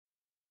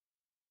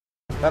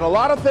that a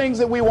lot of things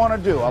that we want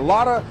to do, a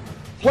lot of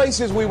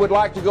places we would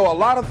like to go, a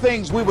lot of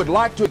things we would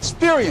like to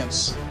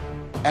experience,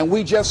 and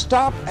we just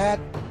stop at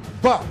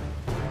but,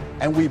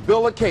 and we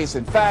build a case.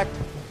 In fact,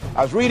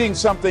 I was reading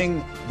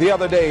something the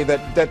other day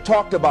that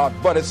talked about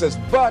but. It says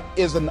but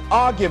is an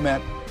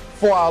argument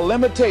for our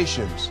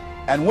limitations,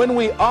 and when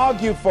we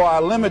argue for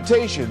our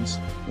limitations,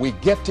 we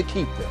get to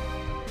keep them.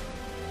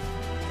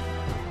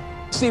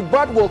 See,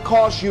 but will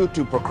cause you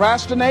to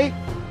procrastinate,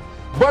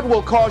 but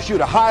will cause you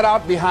to hide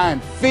out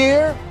behind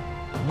fear,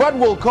 but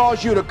will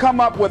cause you to come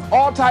up with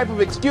all type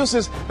of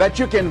excuses that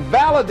you can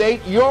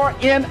validate your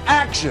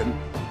inaction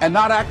and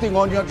not acting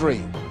on your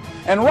dream.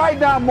 And right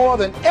now, more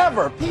than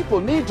ever, people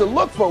need to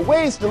look for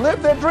ways to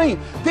live their dream.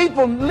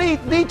 People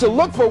need to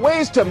look for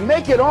ways to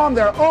make it on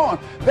their own.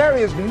 There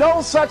is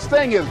no such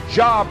thing as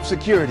job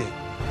security.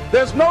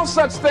 There's no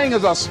such thing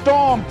as a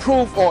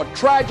storm-proof or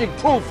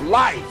tragic-proof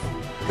life.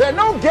 There are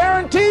no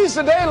guarantees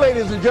today,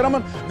 ladies and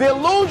gentlemen. The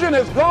illusion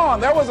is gone.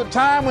 There was a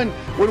time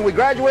when we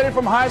graduated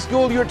from high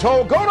school, you're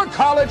told, go to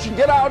college and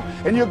get out,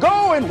 and you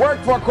go and work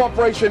for a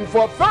corporation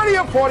for 30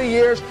 or 40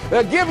 years.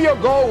 They'll give you a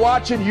gold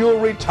watch and you'll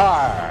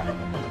retire.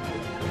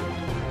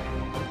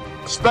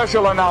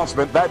 Special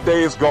announcement, that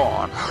day is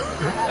gone.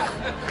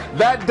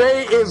 That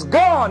day is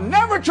gone,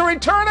 never to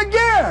return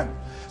again.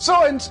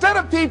 So instead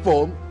of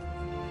people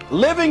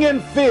living in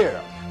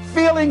fear,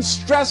 feeling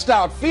stressed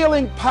out,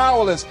 feeling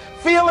powerless,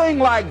 feeling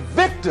like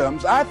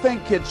victims, I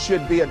think it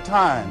should be a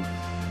time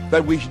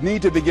that we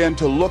need to begin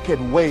to look at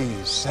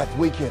ways that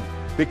we can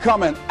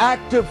become an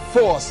active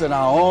force in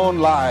our own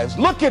lives.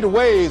 Look at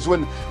ways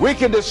when we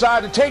can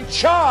decide to take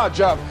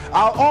charge of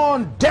our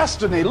own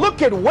destiny.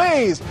 Look at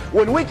ways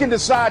when we can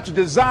decide to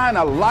design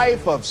a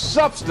life of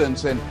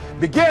substance and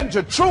begin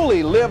to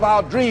truly live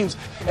our dreams.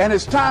 And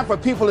it's time for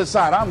people to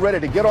decide, I'm ready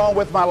to get on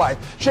with my life.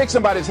 Shake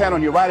somebody's hand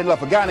on your right and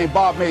left. A guy named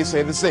Bob May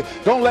said,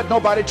 don't let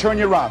nobody turn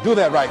you around. Do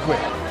that right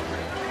quick.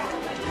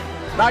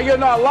 Now, you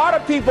know, a lot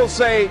of people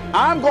say,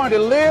 I'm going to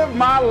live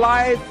my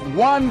life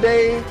one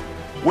day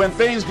when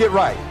things get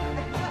right.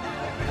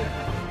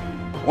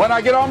 When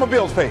I get all my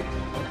bills paid.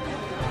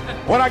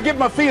 When I get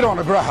my feet on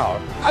the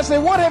ground. I say,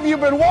 what have you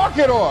been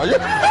walking on?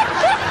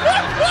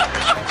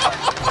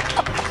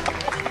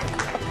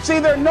 See,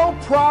 there are no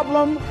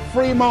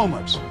problem-free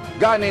moments. A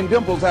guy named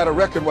Dimples had a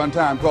record one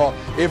time called,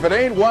 If It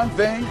Ain't One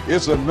Thing,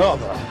 It's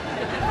Another.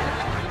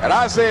 And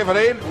I say, if it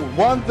ain't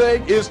one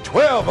thing, it's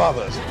 12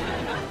 others.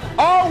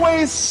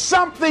 Always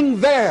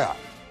something there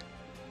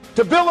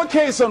to build a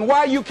case on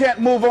why you can't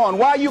move on,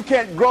 why you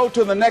can't grow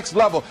to the next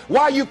level,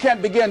 why you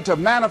can't begin to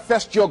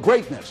manifest your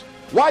greatness,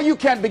 why you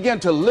can't begin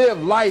to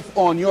live life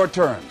on your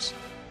terms.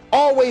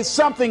 Always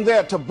something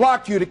there to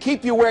block you, to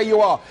keep you where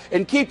you are,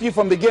 and keep you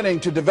from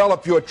beginning to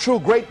develop your true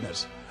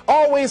greatness.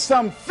 Always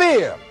some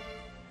fear.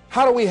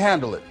 How do we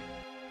handle it?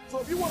 So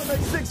if you want to make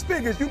 6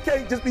 figures, you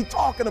can't just be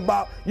talking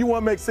about you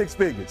want to make 6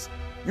 figures.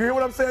 You hear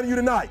what I'm saying to you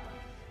tonight?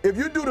 If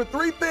you do the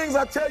 3 things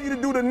I tell you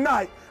to do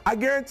tonight, I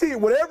guarantee you,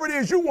 whatever it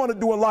is you want to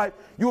do in life,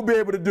 you'll be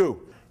able to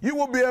do. You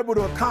will be able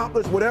to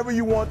accomplish whatever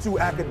you want to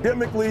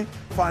academically,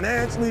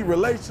 financially,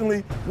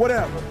 relationally,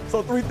 whatever.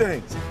 So 3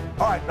 things.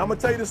 All right, now I'm going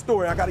to tell you this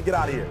story. I got to get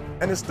out of here.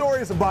 And the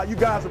story is about, you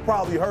guys have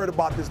probably heard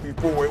about this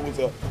before. It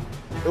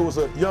was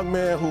a young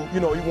man who, you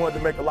know, he wanted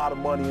to make a lot of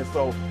money, and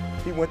so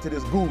he went to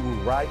this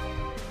guru, right?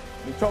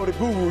 He told the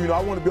guru, you know,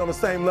 I want to be on the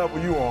same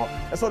level you are.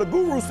 And so the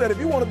guru said, if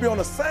you want to be on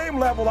the same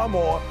level I'm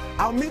on,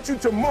 I'll meet you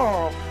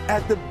tomorrow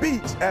at the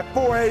beach at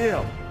 4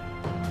 a.m.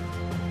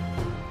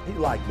 He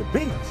like, the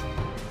beach?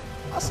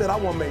 I said, I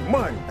want to make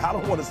money. I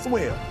don't want to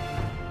swim.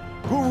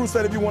 Guru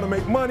said, if you want to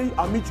make money,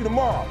 I'll meet you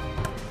tomorrow,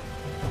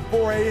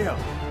 4 a.m.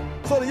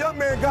 So the young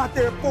man got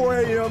there at 4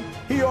 a.m.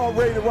 He all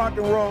ready to rock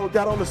and roll,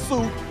 got on the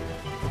suit,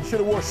 should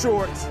have wore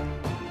shorts.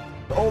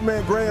 The old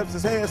man grabs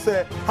his hand and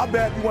said, how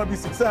bad do you want to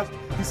be successful?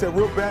 He said,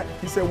 real bad.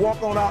 He said,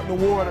 walk on out in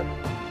the water.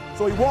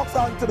 So he walks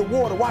out into the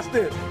water. Watch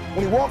this.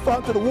 When he walks out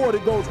into the water,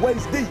 it goes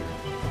waist deep.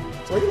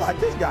 So he's like,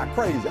 this guy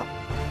crazy.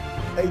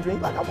 Adrian,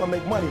 he's like, I want to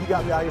make money. He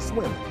got me out here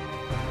swimming.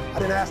 I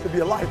didn't ask to be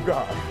a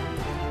lifeguard.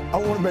 I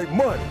want to make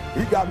money.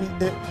 He got me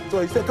in. So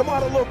he said, come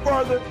out a little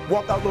further.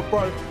 Walked out a little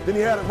further. Then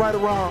he had it right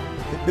around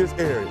this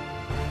area,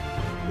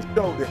 this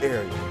shoulder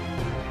area.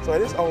 So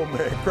this old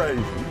man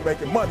crazy. He's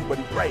making money, but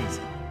he's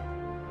crazy.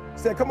 He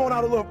said, come on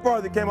out a little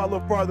further. Came out a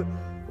little further.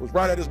 It was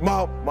right at his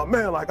mouth. My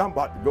man like, I'm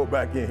about to go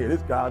back in here.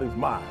 This guy is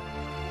mine.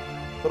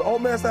 So the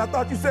old man said, I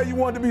thought you said you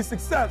wanted to be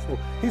successful.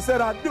 He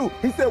said, I do.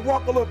 He said,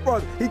 walk a little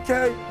further. He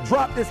came,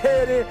 dropped his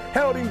head in,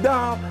 held him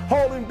down,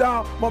 hold him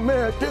down. My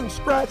man didn't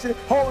scratch it,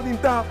 holding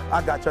him down.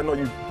 I got you. I know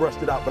you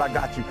brushed it out, but I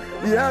got you.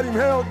 He had him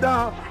held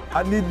down.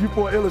 I needed you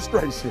for an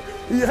illustration.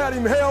 He had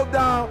him held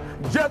down.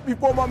 Just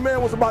before my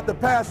man was about to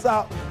pass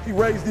out, he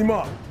raised him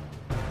up.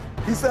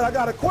 He said, I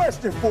got a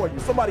question for you.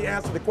 Somebody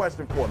answered the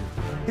question for me.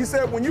 He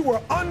said, when you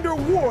were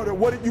underwater,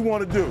 what did you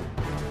want to do?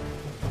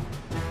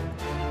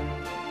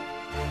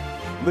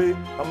 Lee,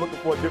 I'm looking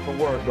for a different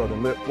word, brother.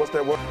 What's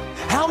that word?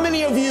 How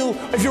many of you,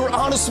 if you're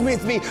honest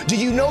with me, do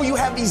you know you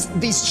have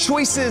these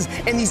choices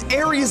and these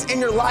areas in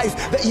your life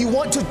that you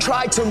want to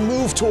try to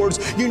move towards?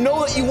 You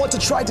know that you want to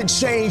try to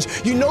change.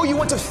 You know you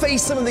want to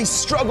face some of these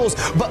struggles,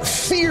 but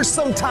fear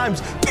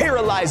sometimes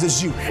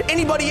paralyzes you.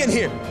 Anybody in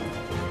here?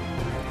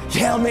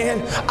 Yeah,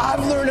 man,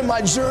 I've learned in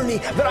my journey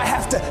that I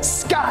have to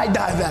skydive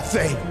that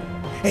thing.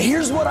 And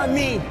here's what I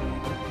mean.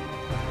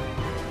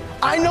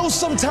 I know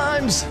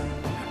sometimes,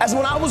 as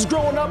when I was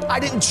growing up, I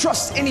didn't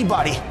trust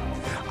anybody.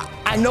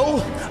 I know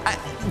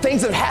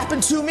things have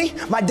happened to me.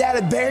 My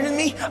dad abandoned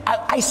me.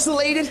 I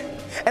isolated.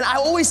 And I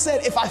always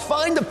said, if I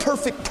find the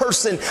perfect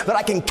person that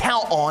I can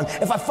count on,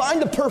 if I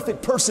find the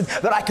perfect person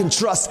that I can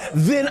trust,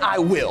 then I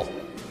will.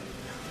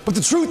 But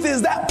the truth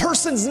is that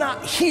person's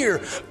not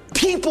here.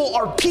 People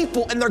are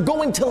people and they're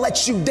going to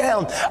let you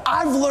down.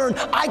 I've learned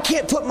I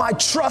can't put my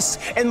trust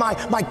and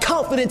my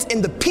confidence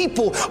in the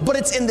people, but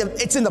it's in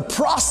the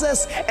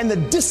process and the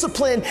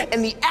discipline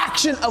and the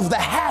action of the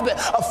habit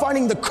of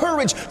finding the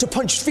courage to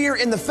punch fear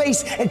in the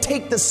face and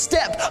take the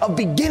step of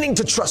beginning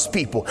to trust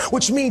people,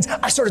 which means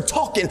I started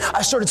talking,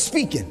 I started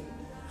speaking.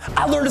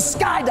 I learned to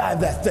skydive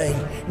that thing,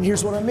 and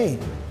here's what I mean.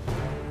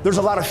 There's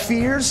a lot of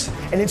fears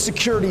and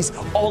insecurities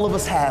all of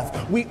us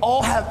have. We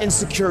all have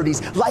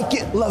insecurities. Like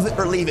it, love it,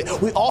 or leave it.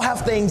 We all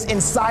have things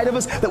inside of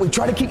us that we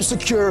try to keep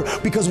secure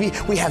because we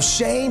have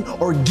shame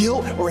or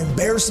guilt or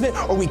embarrassment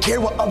or we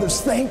care what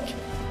others think.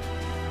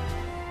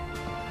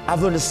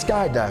 I've learned to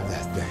skydive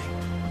that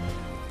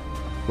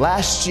thing.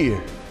 Last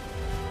year,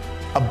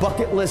 a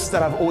bucket list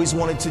that I've always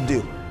wanted to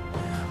do.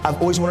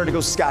 I've always wanted to go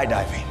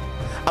skydiving.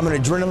 I'm an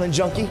adrenaline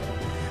junkie,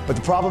 but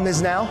the problem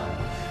is now,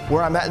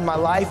 where I'm at in my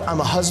life, I'm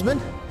a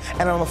husband,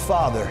 and I'm a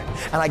father.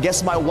 And I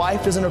guess my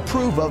wife doesn't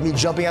approve of me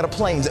jumping out of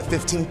planes at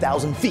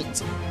 15,000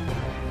 feet.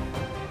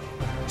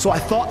 So I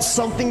thought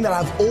something that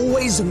I've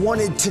always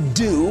wanted to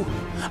do,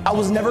 I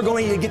was never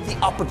going to get the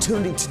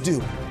opportunity to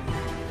do.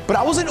 But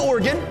I was in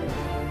Oregon,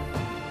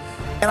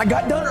 and I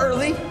got done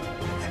early,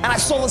 and I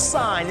saw a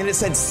sign, and it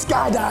said,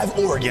 Skydive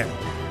Oregon.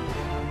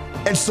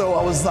 And so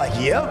I was like,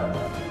 yep.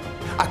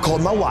 I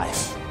called my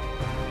wife.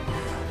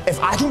 If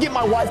I can get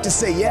my wife to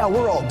say, yeah,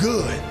 we're all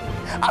good.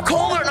 I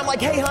call her and I'm like,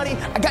 hey, honey,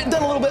 I got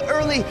done a little bit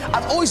early.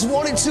 I've always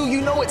wanted to.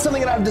 You know, it's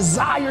something that I've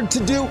desired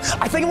to do.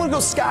 I think I'm going to go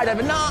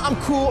skydiving. Nah, I'm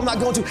cool. I'm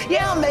not going to.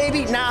 Yeah,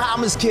 maybe. Nah,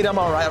 I'm just kidding. I'm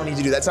all right. I don't need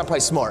to do that. It's not probably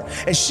smart.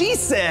 And she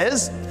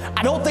says,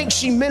 I don't think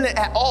she meant it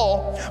at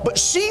all, but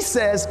she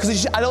says,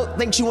 because I don't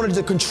think she wanted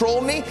to control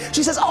me.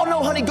 She says, oh,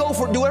 no, honey, go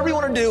for it. Do whatever you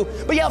want to do.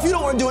 But yeah, if you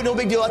don't want to do it, no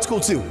big deal. That's cool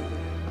too.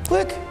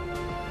 Click.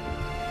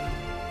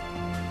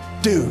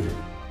 Dude.